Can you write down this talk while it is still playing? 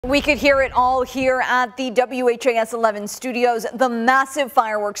We could hear it all here at the WHAS11 studios, the massive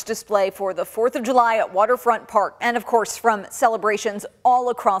fireworks display for the 4th of July at Waterfront Park, and of course from celebrations all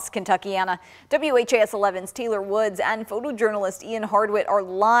across Kentuckiana. WHAS11's Taylor Woods and photojournalist Ian Hardwitt are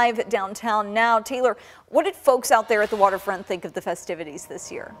live downtown now. Taylor, what did folks out there at the waterfront think of the festivities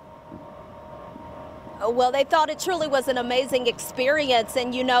this year? Well, they thought it truly was an amazing experience,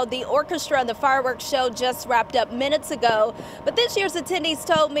 and you know, the orchestra and the fireworks show just wrapped up minutes ago, but this year's attendees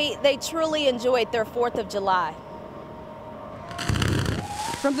told me they truly enjoyed their 4th of July.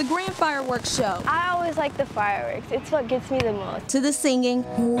 From the grand fireworks show, I always like the fireworks. It's what gets me the most. To the singing.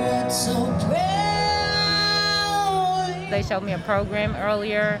 They showed me a program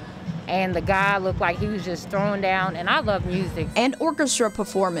earlier, and the guy looked like he was just throwing down, and I love music. And orchestra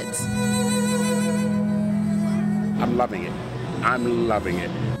performance. I'm loving it. I'm loving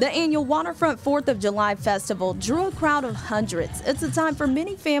it. The annual Waterfront 4th of July Festival drew a crowd of hundreds. It's a time for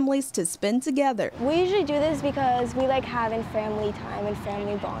many families to spend together. We usually do this because we like having family time and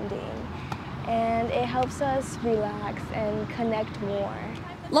family bonding, and it helps us relax and connect more.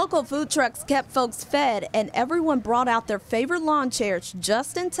 Local food trucks kept folks fed, and everyone brought out their favorite lawn chairs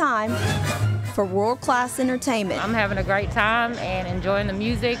just in time for world-class entertainment. I'm having a great time and enjoying the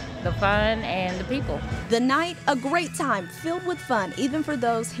music, the fun, and the people. The night, a great time filled with fun, even for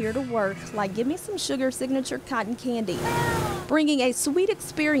those here to work, like Give Me Some Sugar signature cotton candy, bringing a sweet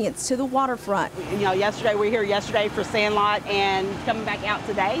experience to the waterfront. You know, we were here yesterday for Sandlot, and coming back out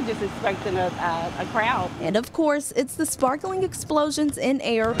today just expecting a crowd. And of course, it's the sparkling explosions in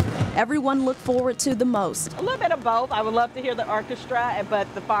air everyone looked forward to the most. A little bit of both. I would love to hear the orchestra,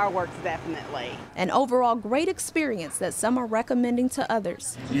 but the fireworks definitely. An overall great experience that some are recommending to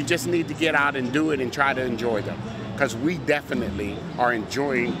others. You just need to get out and do it and try to enjoy them, because we definitely are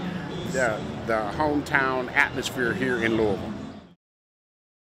enjoying the hometown atmosphere here in Louisville.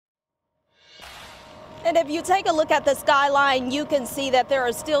 And if you take a look at the skyline, you can see that there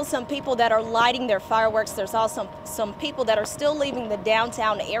are still some people that are lighting their fireworks. There's also some people that are still leaving the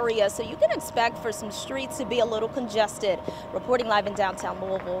downtown area, so you can expect for some streets to be a little congested. Reporting live in downtown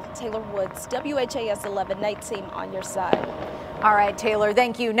Louisville, Taylor Woods, WHAS 11 Night Team on your side. All right, Taylor,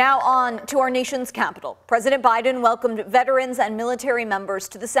 thank you. Now on to our nation's capital. President Biden welcomed veterans and military members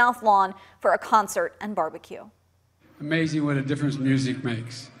to the South Lawn for a concert and barbecue. Amazing what a difference music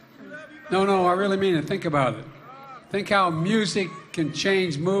makes. No, I really mean it. Think about it. Think how music can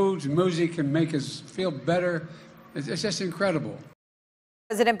change moods. Music can make us feel better. It's just incredible.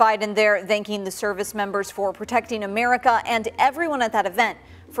 President Biden there thanking the service members for protecting America and everyone at that event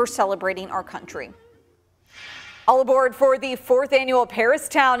for celebrating our country. All aboard for the 4th annual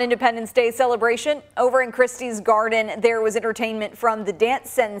Paristown Independence Day celebration. Over in Christie's Garden, there was entertainment from the dance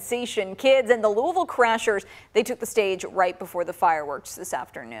sensation Kids and the Louisville Crashers. They took the stage right before the fireworks this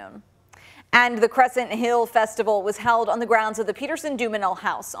afternoon. And the Crescent Hill Festival was held on the grounds of the Peterson-Dumanel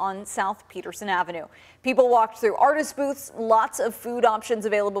House on South Peterson Avenue. People walked through artist booths, lots of food options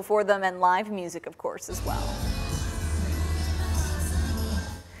available for them, and live music, of course, as well.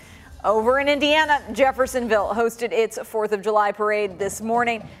 Over in Indiana, Jeffersonville hosted its 4th of July parade this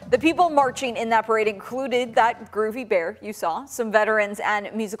morning. The people marching in that parade included that groovy bear you saw, some veterans,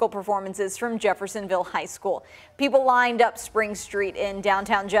 and musical performances from Jeffersonville High School. People lined up Spring Street in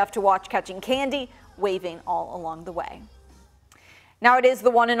downtown Jeff to watch catching candy, waving all along the way. Now it is the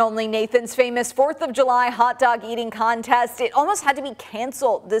one and only Nathan's famous 4th of July hot dog eating contest. It almost had to be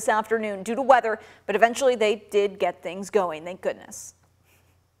canceled this afternoon due to weather, but eventually they did get things going, thank goodness.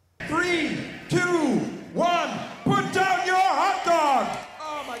 3, 2, 1, put down your hot dog!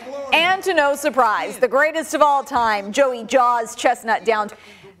 Oh my glory. And to no surprise, the greatest of all time, Joey Jaws Chestnut downed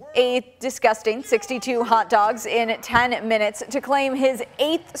a disgusting 62 hot dogs in 10 minutes to claim his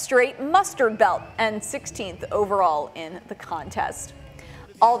 8th straight mustard belt and 16th overall in the contest.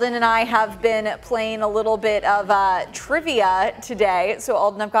 Alden and I have been playing a little bit of trivia today. So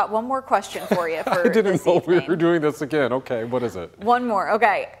Alden, I've got one more question for you for I didn't know evening. we were doing this again. Okay, what is it? One more.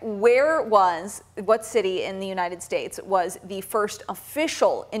 Okay. What city in the United States was the first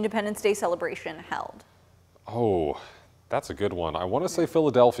official Independence Day celebration held? Oh, that's a good one. I want to say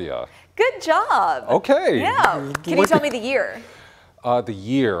Philadelphia. Good job. Okay. Yeah. Can you tell me the year? The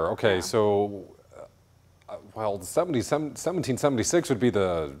year. Okay, Yeah. so, well, 1776 would be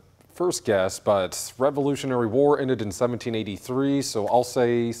the first guess, but Revolutionary War ended in 1783, so I'll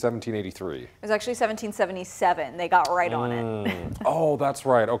say 1783. It was actually 1777. They got right on it. Oh, that's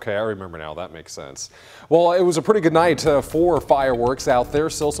right. Okay, I remember now. That makes sense. Well, it was a pretty good night for fireworks out there.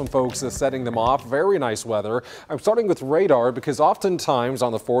 Still some folks setting them off. Very nice weather. I'm starting with radar because oftentimes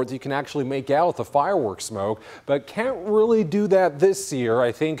on the 4th you can actually make out the fireworks smoke, but can't really do that this year.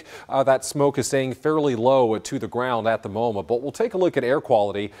 I think that smoke is staying fairly low to the ground at the moment, but we'll take a look at air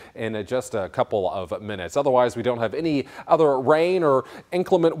quality in just a couple of minutes. Otherwise, we don't have any other rain or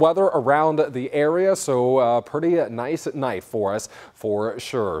inclement weather around the area, so pretty nice night for us for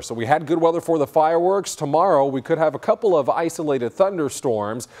sure. So we had good weather for the fireworks. Tomorrow we could have a couple of isolated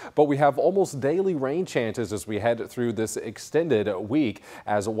thunderstorms, but we have almost daily rain chances as we head through this extended week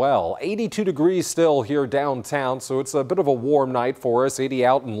as well. 82 degrees still here downtown, so it's a bit of a warm night for us. 80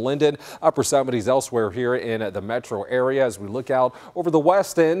 out in Linden, upper 70s elsewhere here in the metro area. As we look out over the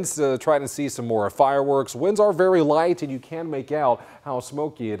west ends, trying to see some more fireworks. Winds are very light and you can make out how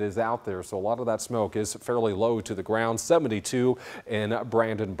smoky it is out there. So a lot of that smoke is fairly low to the ground. 72 in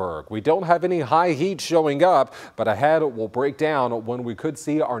Brandenburg. We don't have any high heat showing up, but ahead we'll break down when we could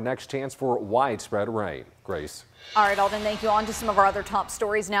see our next chance for widespread rain. Grace. All right, Alden, thank you. On to some of our other top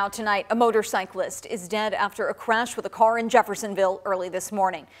stories now tonight. A motorcyclist is dead after a crash with a car in Jeffersonville early this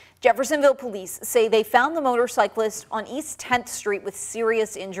morning. Jeffersonville police say they found the motorcyclist on East 10th Street with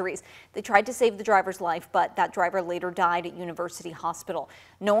serious injuries. They tried to save the driver's life, but that driver later died at University Hospital.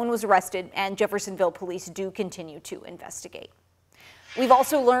 No one was arrested, and Jeffersonville police do continue to investigate. We've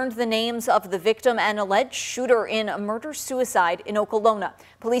also learned the names of the victim and alleged shooter in a murder-suicide in Okolona.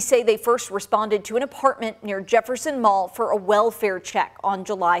 Police say they first responded to an apartment near Jefferson Mall for a welfare check on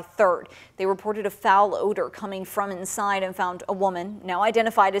July 3rd. They reported a foul odor coming from inside and found a woman, now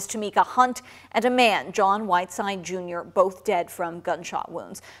identified as Tamika Hunt, and a man, John Whiteside Jr., both dead from gunshot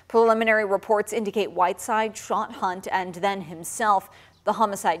wounds. Preliminary reports indicate Whiteside shot Hunt and then himself. The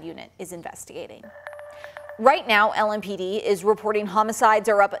homicide unit is investigating. Right now, LMPD is reporting homicides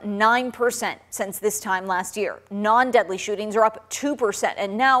are up 9% since this time last year. Non-deadly shootings are up 2%.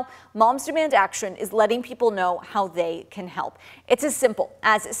 And now Moms Demand Action is letting people know how they can help. It's as simple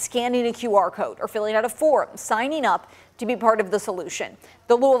as scanning a QR code or filling out a form, signing up to be part of the solution.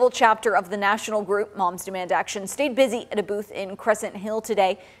 The Louisville chapter of the national group Moms Demand Action stayed busy at a booth in Crescent Hill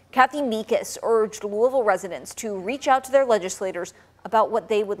today. Kathy Meekus urged Louisville residents to reach out to their legislators about what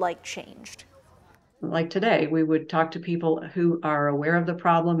they would like changed. Like today, we would talk to people who are aware of the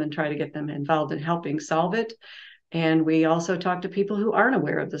problem and try to get them involved in helping solve it. And we also talk to people who aren't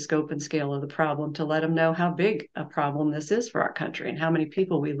aware of the scope and scale of the problem to let them know how big a problem this is for our country and how many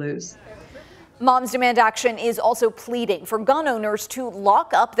people we lose. Moms Demand Action is also pleading for gun owners to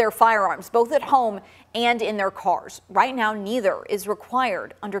lock up their firearms, both at home and in their cars. Right now, neither is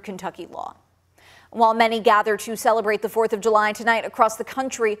required under Kentucky law. While many gather to celebrate the 4th of July tonight across the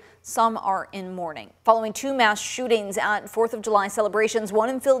country, some are in mourning. Following two mass shootings at 4th of July celebrations, one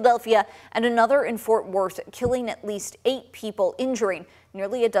in Philadelphia and another in Fort Worth, killing at least 8 people, injuring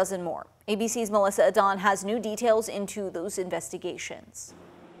nearly a dozen more. ABC's Melissa Adon has new details into those investigations.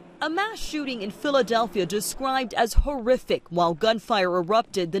 A mass shooting in Philadelphia described as horrific while gunfire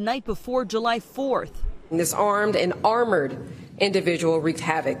erupted the night before July 4th. This armed and armored individual wreaked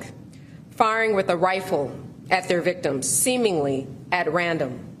havoc, firing with a rifle at their victims, seemingly at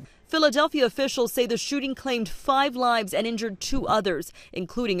random. Philadelphia officials say the shooting claimed 5 lives and injured 2 others,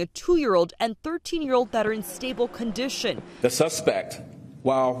 including a 2-year-old and 13-year-old that are in stable condition. The suspect,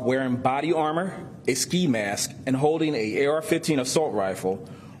 while wearing body armor, a ski mask, and holding a AR-15 assault rifle,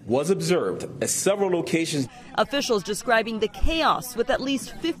 was observed at several locations. Officials describing the chaos with at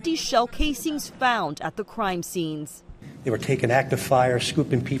least 50 shell casings found at the crime scenes. They were taking active fire,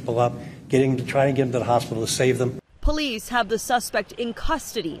 scooping people up, trying to get them to the hospital to save them. Police have the suspect in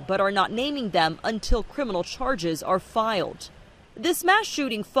custody, but are not naming them until criminal charges are filed. This mass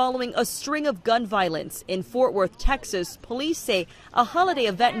shooting following a string of gun violence in Fort Worth, Texas. Police say a holiday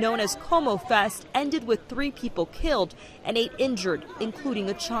event known as Como Fest ended with 3 people killed and 8 injured, including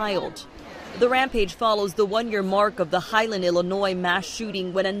a child. The rampage follows the 1-year mark of the Highland, Illinois mass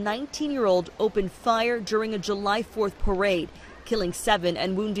shooting when a 19-year-old opened fire during a July 4th parade, killing 7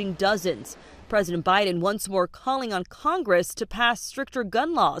 and wounding dozens. President Biden once more calling on Congress to pass stricter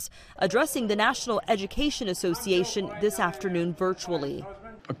gun laws, addressing the National Education Association this afternoon virtually.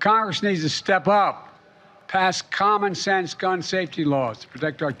 But Congress needs to step up, pass common sense gun safety laws to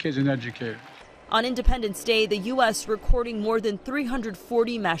protect our kids and educators. On Independence Day, the U.S. recording more than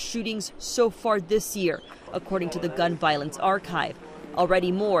 340 mass shootings so far this year, according to the Gun Violence Archive,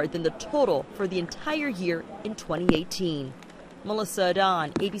 already more than the total for the entire year in 2018. Melissa Adon,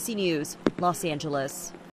 ABC News, Los Angeles.